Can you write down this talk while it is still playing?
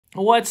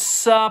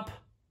What's up?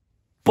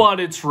 But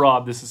it's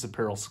Rob. This is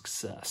Apparel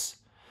Success.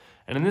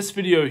 And in this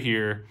video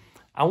here,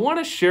 I want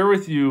to share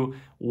with you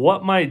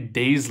what my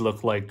days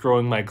look like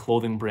growing my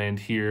clothing brand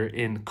here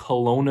in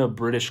Kelowna,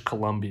 British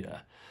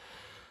Columbia.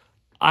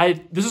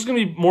 This is going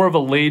to be more of a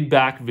laid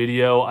back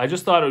video. I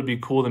just thought it would be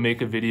cool to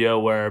make a video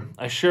where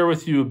I share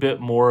with you a bit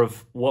more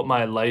of what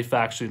my life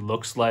actually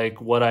looks like,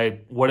 what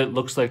it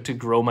looks like to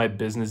grow my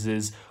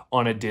businesses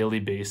on a daily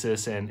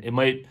basis. And it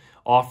might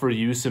offer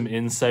you some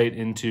insight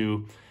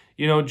into,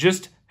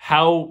 just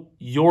how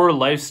your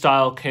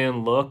lifestyle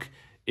can look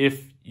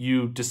if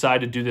you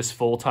decide to do this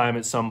full time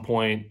at some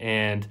point.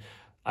 And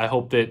I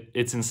hope that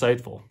it's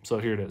insightful. So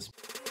here it is.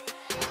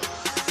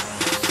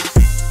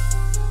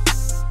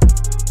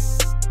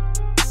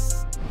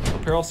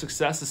 Apparel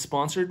Success is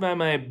sponsored by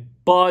my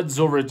buds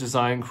over at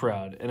Design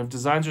Crowd. And if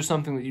designs are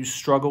something that you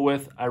struggle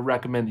with, I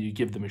recommend that you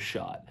give them a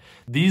shot.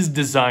 These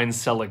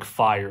designs sell like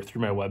fire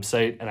through my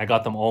website, and I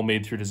got them all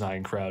made through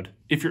Design Crowd.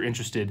 If you're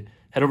interested,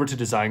 head over to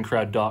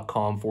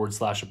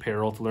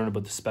designcrowd.com/apparel to learn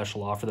about the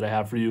special offer that I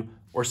have for you,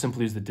 or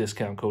simply use the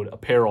discount code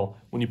apparel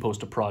when you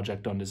post a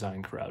project on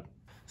Design Crowd.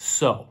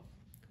 So,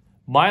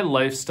 my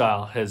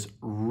lifestyle has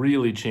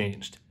really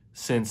changed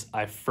since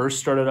I first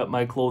started up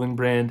my clothing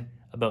brand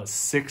about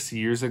 6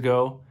 years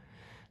ago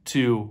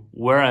to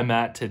where I'm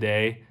at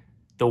today.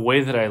 The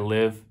way that I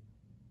live,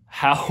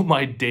 how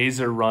my days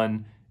are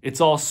run,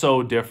 it's all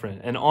so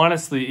different. And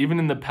honestly, even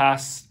in the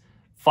past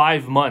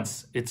 5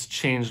 months, it's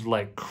changed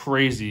like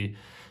crazy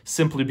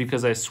simply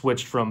because I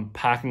switched from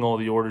packing all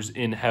the orders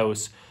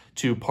in-house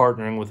to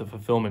partnering with a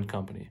fulfillment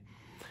company.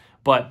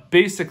 But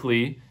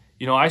basically,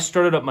 I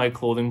started up my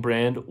clothing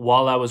brand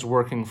while I was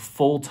working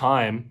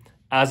full-time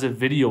as a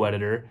video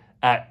editor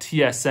at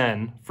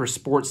TSN for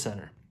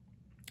SportsCenter.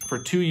 For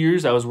 2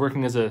 years, I was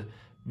working as a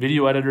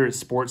video editor at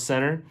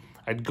SportsCenter.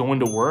 I'd go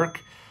into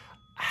work.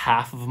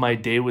 Half of my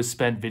day was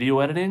spent video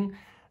editing.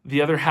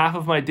 The other half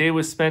of my day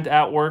was spent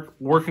at work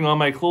working on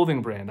my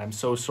clothing brand. I'm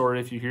so sorry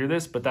if you hear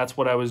this, but that's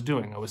what I was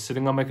doing. I was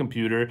sitting on my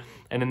computer,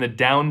 and in the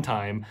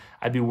downtime,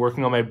 I'd be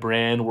working on my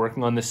brand,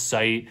 working on the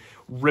site,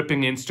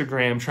 ripping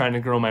Instagram, trying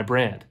to grow my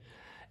brand.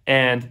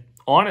 And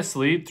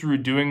honestly, through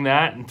doing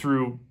that and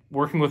through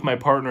working with my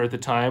partner at the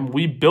time,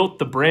 we built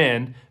the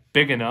brand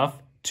big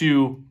enough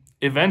to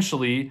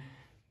eventually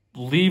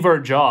leave our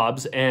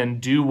jobs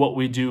and do what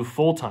we do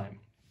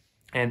full-time.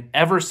 And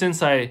ever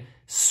since I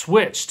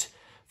switched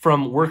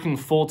from working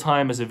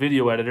full-time as a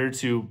video editor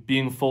to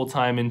being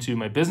full-time into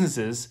my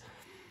businesses,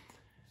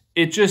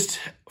 it just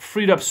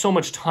freed up so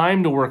much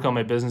time to work on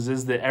my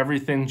businesses that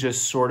everything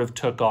just sort of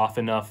took off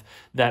enough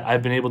that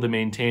I've been able to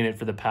maintain it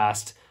for the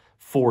past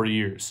 4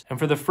 years. And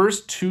for the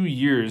first 2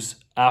 years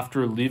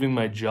after leaving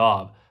my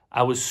job,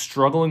 I was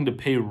struggling to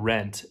pay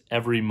rent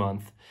every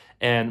month.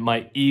 And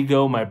my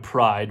ego, my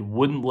pride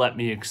wouldn't let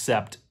me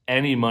accept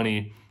any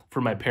money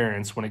from my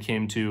parents when it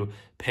came to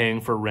paying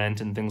for rent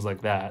and things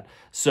like that.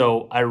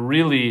 So I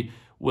really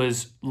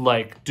was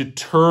like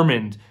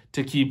determined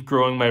to keep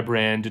growing my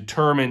brand,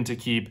 determined to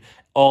keep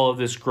all of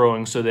this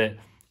growing so that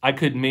I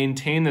could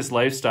maintain this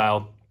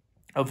lifestyle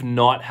of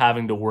not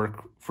having to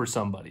work for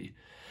somebody.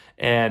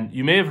 And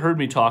you may have heard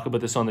me talk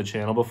about this on the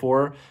channel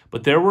before,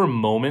 but there were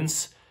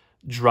moments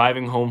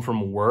driving home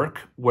from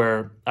work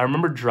where I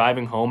remember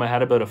driving home, I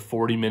had about a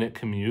 40-minute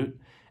commute,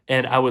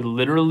 and I would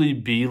literally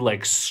be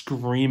like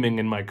screaming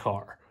in my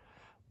car.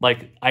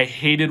 Like, I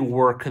hated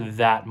work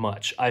that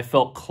much. I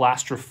felt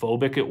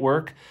claustrophobic at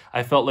work.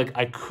 I felt like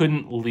I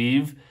couldn't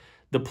leave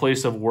the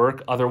place of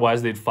work,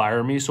 otherwise they'd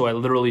fire me. So I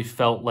literally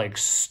felt like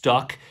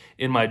stuck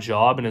in my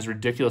job. And as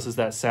ridiculous as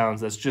that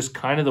sounds, that's just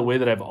kind of the way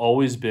that I've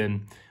always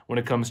been when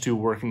it comes to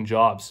working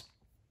jobs.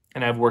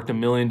 And I've worked a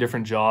million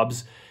different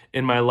jobs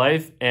in my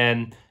life,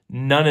 and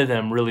none of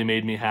them really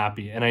made me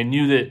happy. And I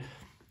knew that,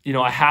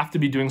 I have to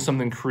be doing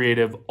something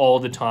creative all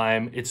the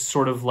time. It's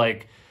sort of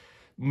like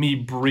me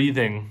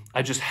breathing.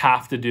 I just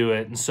have to do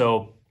it. And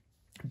so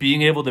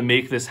being able to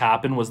make this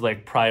happen was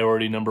like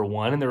priority number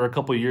one. And there were a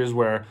couple of years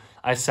where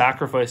I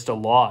sacrificed a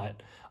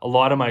lot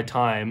of my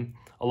time,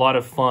 a lot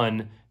of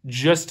fun,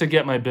 just to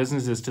get my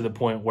businesses to the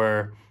point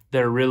where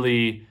they're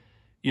really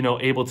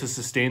able to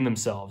sustain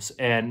themselves.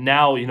 And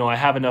now, I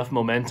have enough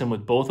momentum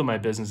with both of my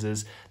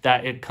businesses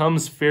that it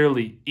comes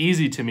fairly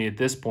easy to me at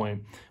this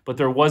point. But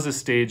there was a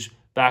stage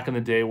back in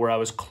the day where I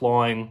was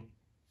clawing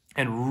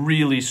and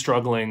really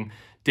struggling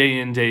day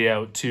in, day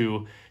out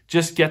to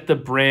just get the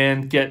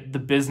brand, get the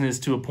business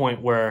to a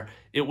point where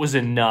it was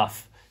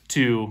enough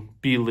to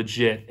be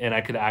legit and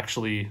I could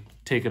actually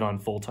take it on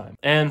full time.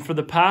 And for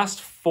the past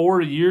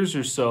 4 years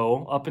or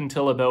so, up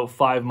until about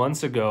 5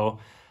 months ago,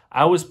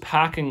 I was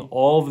packing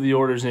all of the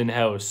orders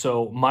in-house.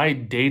 So my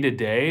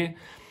day-to-day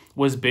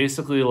was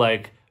basically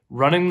like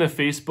running the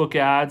Facebook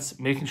ads,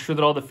 making sure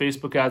that all the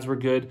Facebook ads were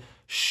good,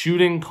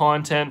 shooting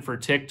content for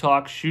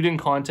TikTok, shooting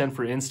content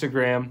for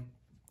Instagram,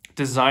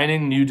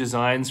 designing new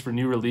designs for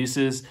new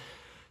releases,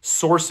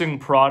 sourcing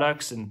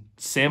products and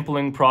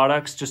sampling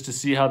products just to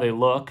see how they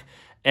look.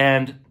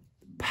 And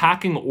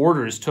packing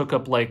orders took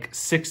up like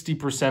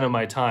 60% of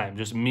my time,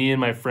 just me and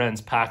my friends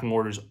packing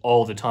orders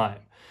all the time.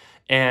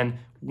 And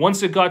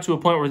once it got to a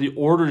point where the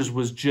orders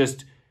was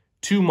just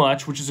too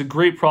much, which is a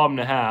great problem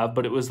to have,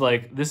 but it was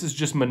like, this is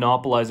just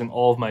monopolizing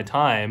all of my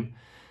time.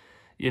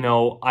 You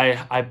know,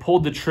 I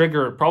pulled the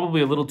trigger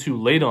probably a little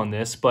too late on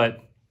this,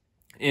 but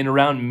in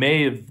around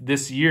May of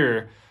this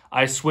year,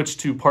 I switched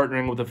to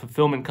partnering with a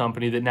fulfillment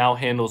company that now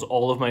handles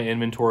all of my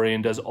inventory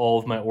and does all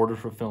of my order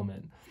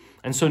fulfillment.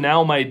 And so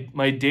now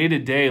my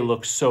day-to-day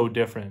looks so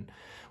different.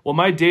 What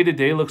my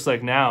day-to-day looks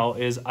like now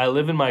is I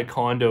live in my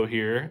condo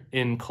here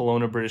in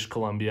Kelowna, British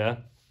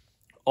Columbia.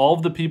 All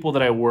of the people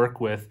that I work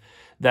with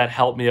that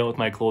help me out with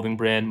my clothing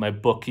brand, my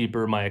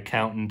bookkeeper, my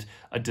accountant,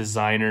 a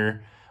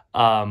designer,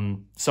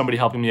 somebody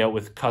helping me out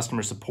with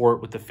customer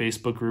support with the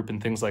Facebook group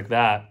and things like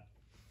that.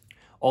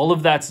 All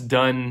of that's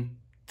done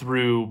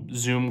through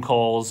Zoom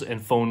calls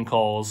and phone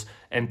calls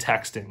and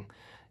texting.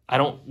 I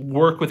don't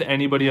work with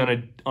anybody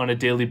on a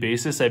daily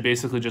basis. I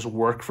basically just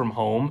work from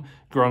home,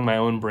 growing my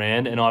own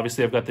brand. And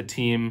obviously I've got the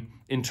team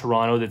in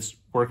Toronto that's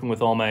working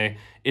with all my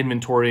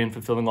inventory and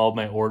fulfilling all of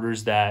my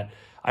orders that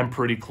I'm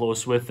pretty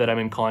close with, that I'm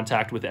in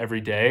contact with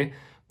every day.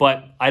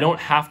 But I don't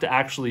have to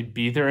actually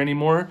be there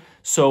anymore.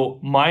 So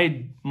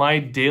my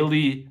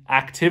daily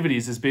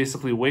activities is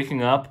basically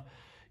waking up,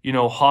 you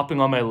know,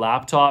 hopping on my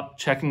laptop,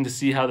 checking to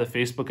see how the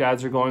Facebook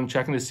ads are going,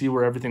 checking to see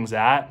where everything's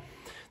at.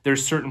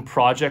 There's certain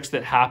projects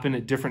that happen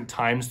at different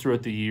times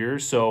throughout the year.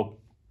 So,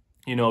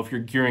 you know, if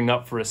you're gearing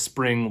up for a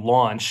spring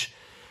launch,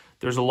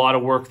 there's a lot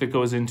of work that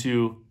goes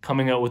into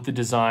coming out with the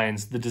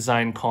designs, the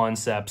design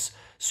concepts,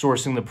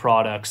 sourcing the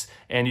products,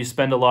 and you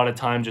spend a lot of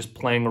time just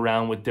playing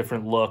around with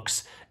different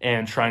looks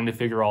and trying to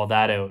figure all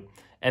that out.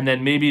 And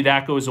then maybe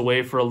that goes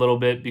away for a little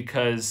bit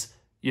because,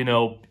 you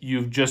know,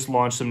 you've just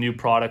launched some new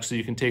products so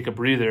you can take a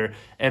breather,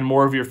 and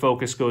more of your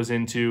focus goes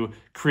into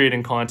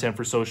creating content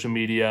for social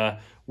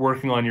media,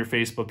 working on your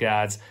Facebook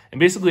ads. And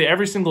basically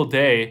every single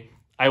day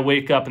I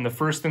wake up and the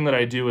first thing that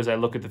I do is I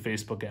look at the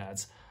Facebook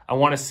ads. I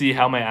want to see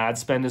how my ad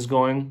spend is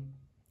going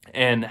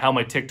and how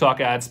my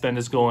TikTok ad spend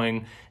is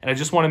going. And I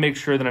just want to make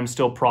sure that I'm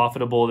still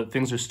profitable, that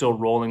things are still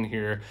rolling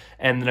here,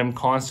 and that I'm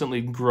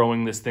constantly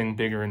growing this thing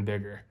bigger and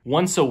bigger.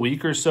 Once a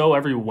week or so,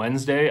 every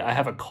Wednesday, I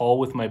have a call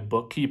with my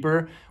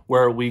bookkeeper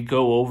where we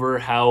go over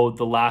how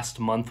the last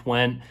month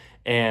went,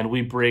 and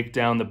we break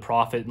down the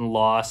profit and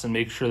loss and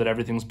make sure that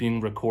everything's being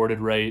recorded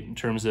right in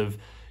terms of,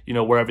 you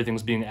know, where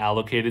everything's being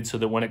allocated, so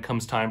that when it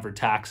comes time for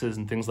taxes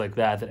and things like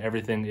that, that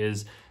everything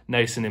is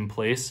nice and in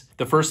place.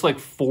 The first like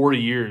 4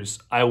 years,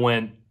 I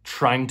went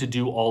trying to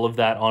do all of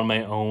that on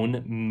my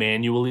own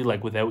manually,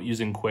 like without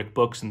using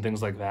QuickBooks and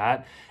things like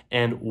that.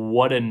 And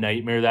what a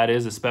nightmare that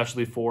is,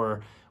 especially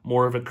for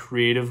more of a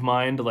creative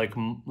mind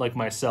like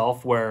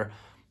myself, where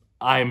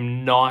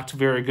I'm not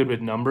very good with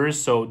numbers.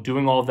 So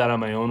doing all of that on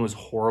my own was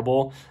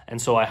horrible.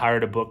 And so I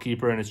hired a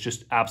bookkeeper, and it's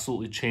just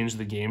absolutely changed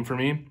the game for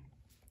me.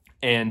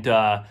 And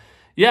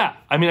yeah,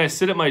 I mean, I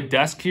sit at my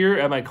desk here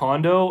at my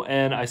condo,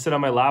 and I sit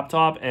on my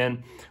laptop,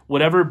 and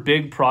whatever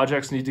big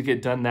projects need to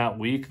get done that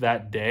week,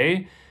 that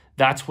day,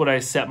 that's what I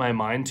set my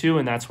mind to,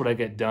 and that's what I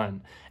get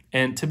done.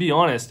 And to be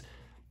honest,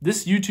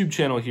 this YouTube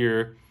channel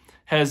here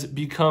has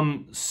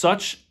become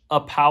such a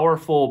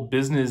powerful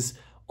business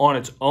on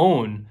its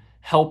own,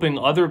 helping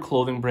other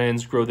clothing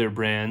brands grow their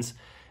brands,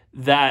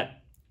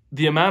 that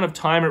the amount of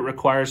time it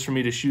requires for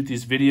me to shoot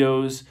these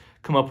videos,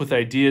 come up with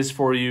ideas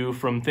for you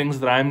from things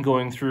that I'm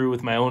going through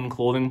with my own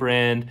clothing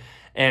brand,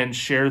 and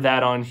share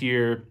that on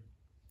here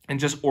and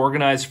just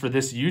organize for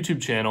this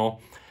YouTube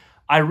channel,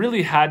 I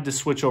really had to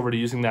switch over to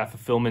using that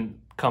fulfillment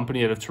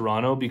company out of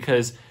Toronto,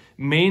 because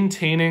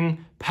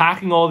maintaining,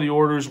 packing all the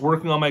orders,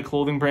 working on my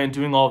clothing brand,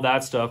 doing all of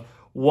that stuff,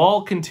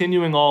 while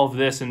continuing all of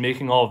this and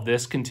making all of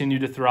this continue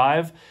to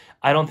thrive,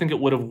 I don't think it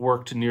would have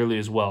worked nearly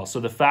as well. So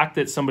the fact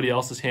that somebody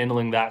else is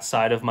handling that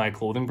side of my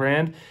clothing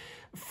brand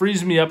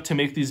frees me up to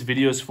make these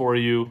videos for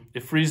you.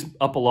 It frees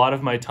up a lot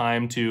of my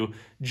time to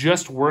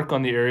just work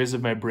on the areas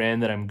of my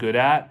brand that I'm good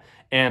at,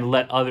 and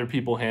let other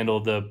people handle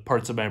the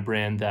parts of my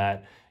brand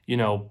that, you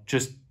know,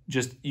 just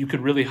you could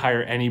really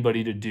hire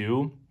anybody to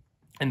do,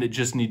 and that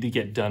just need to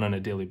get done on a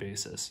daily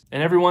basis.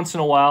 And every once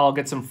in a while, I'll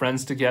get some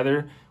friends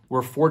together.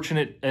 We're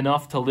fortunate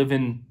enough to live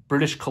in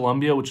British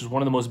Columbia, which is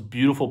one of the most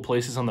beautiful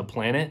places on the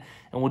planet.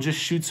 And we'll just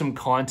shoot some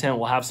content.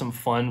 We'll have some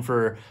fun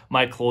for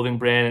my clothing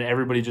brand, and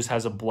everybody just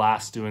has a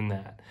blast doing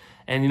that.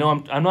 And, you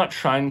know, I'm not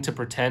trying to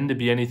pretend to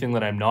be anything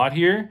that I'm not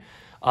here.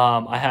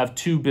 I have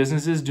 2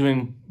 businesses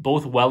doing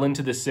both well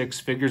into the 6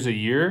 figures a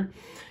year.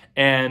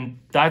 And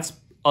that's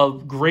a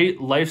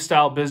great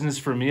lifestyle business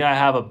for me. I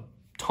have a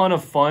ton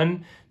of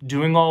fun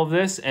doing all of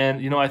this.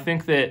 And, you know, I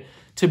think that,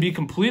 to be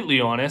completely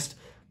honest,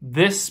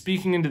 this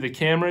speaking into the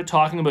camera,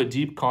 talking about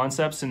deep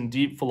concepts and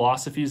deep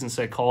philosophies and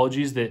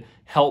psychologies that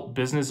help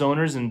business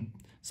owners, and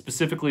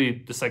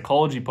specifically the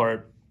psychology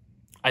part,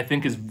 I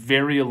think is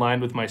very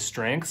aligned with my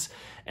strengths.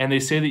 And they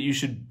say that you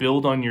should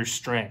build on your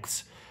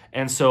strengths.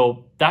 And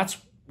so that's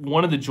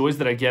one of the joys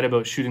that I get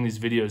about shooting these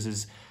videos,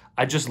 is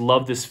I just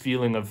love this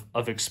feeling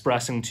of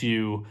expressing to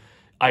you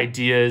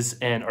ideas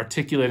and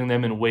articulating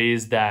them in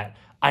ways that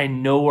I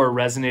know are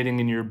resonating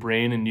in your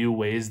brain in new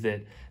ways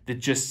that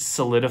just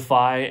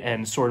solidify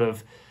and sort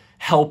of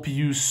help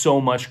you so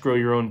much grow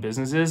your own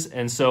businesses.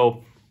 And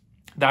so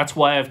that's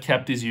why I've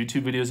kept these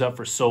YouTube videos up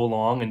for so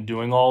long and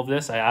doing all of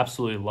this. I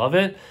absolutely love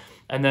it.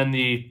 And then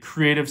the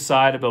creative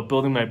side about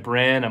building my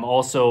brand. I'm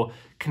also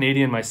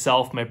Canadian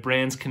myself. My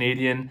brand's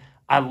Canadian.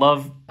 I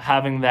love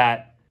having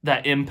that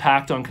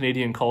impact on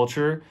Canadian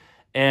culture.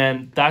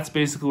 And that's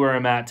basically where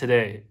I'm at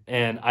today.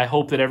 And I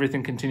hope that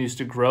everything continues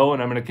to grow,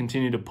 and I'm going to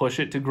continue to push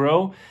it to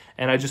grow.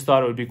 And I just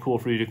thought it would be cool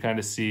for you to kind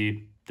of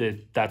see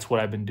that that's what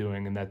I've been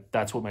doing and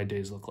that's what my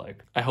days look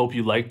like. I hope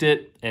you liked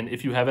it. And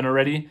if you haven't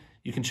already,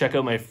 you can check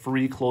out my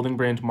free clothing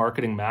brand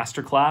marketing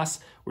masterclass,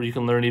 where you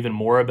can learn even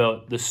more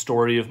about the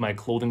story of my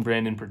clothing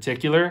brand in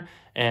particular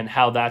and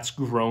how that's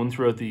grown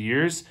throughout the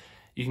years.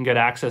 You can get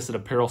access at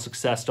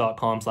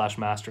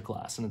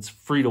apparelsuccess.com/masterclass, and it's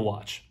free to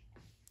watch.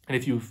 And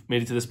if you've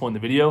made it to this point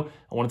in the video,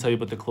 I want to tell you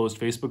about the closed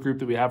Facebook group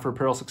that we have for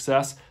Apparel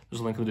Success.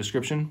 There's a link in the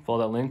description. Follow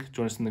that link,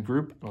 join us in the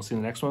group, and I'll see you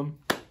in the next one.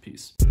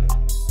 Peace.